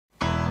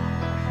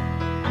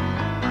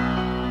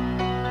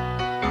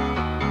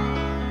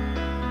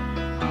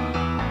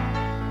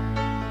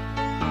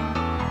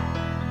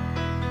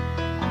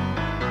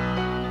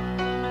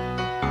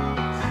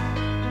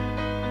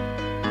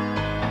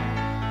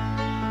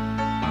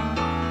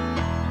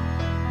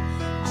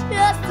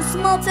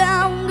small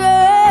town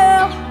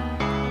girl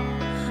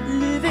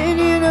living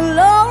in a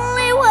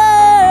lonely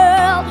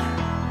world.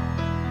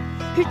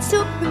 He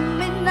took the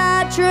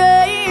midnight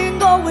train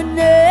going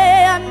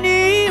anywhere.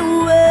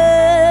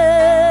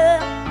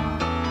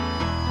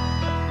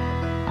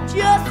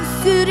 Just a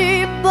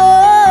city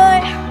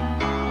boy,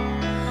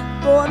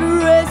 born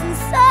and raised in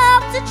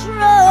South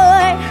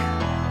Detroit.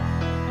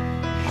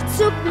 He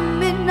took the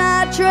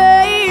midnight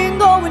train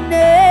going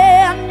anywhere.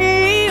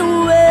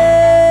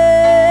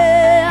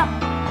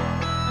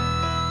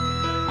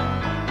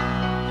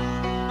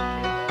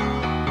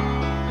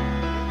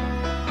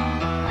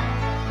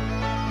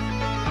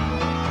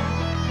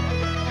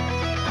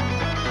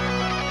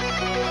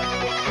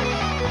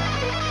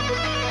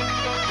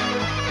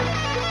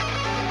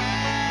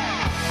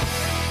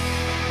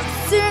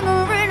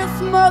 Singer in a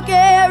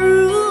smoky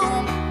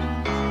room,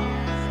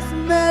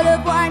 smell of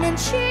wine and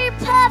cheap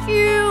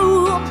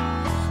perfume.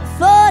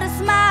 For a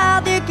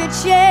smile they could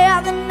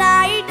share the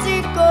night.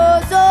 It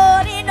goes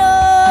on and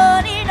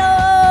on and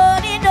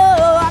on and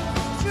on.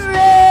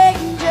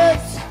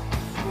 Strangers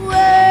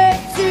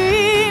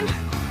waiting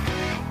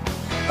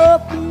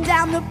up and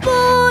down the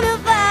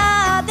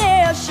boulevard.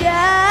 Their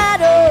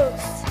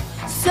shadows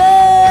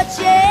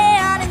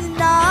searching in the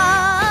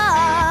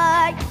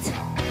night.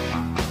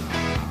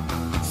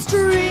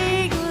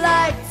 Street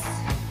lights,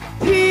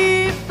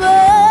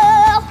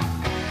 people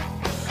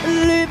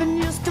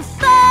living just to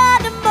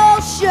find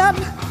emotion,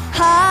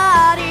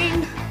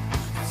 hiding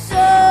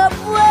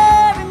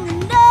somewhere in the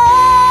night.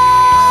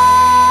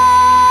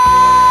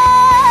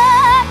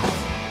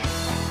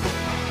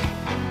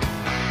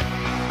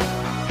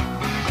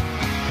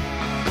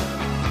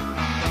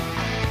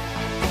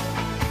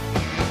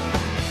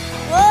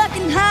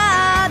 Working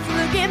hard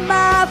to get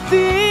my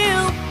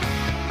feel.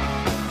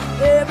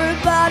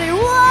 Everybody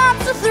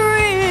wants a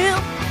thrill,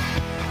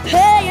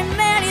 paying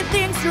many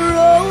things to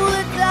roll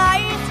the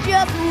dice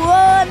just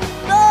one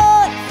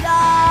more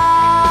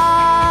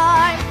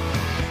time.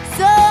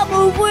 Some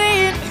will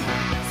win,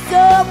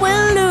 some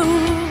will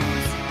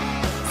lose.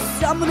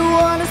 Some would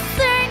wanna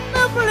sing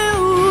the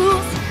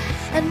blues,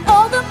 and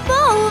all the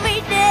movies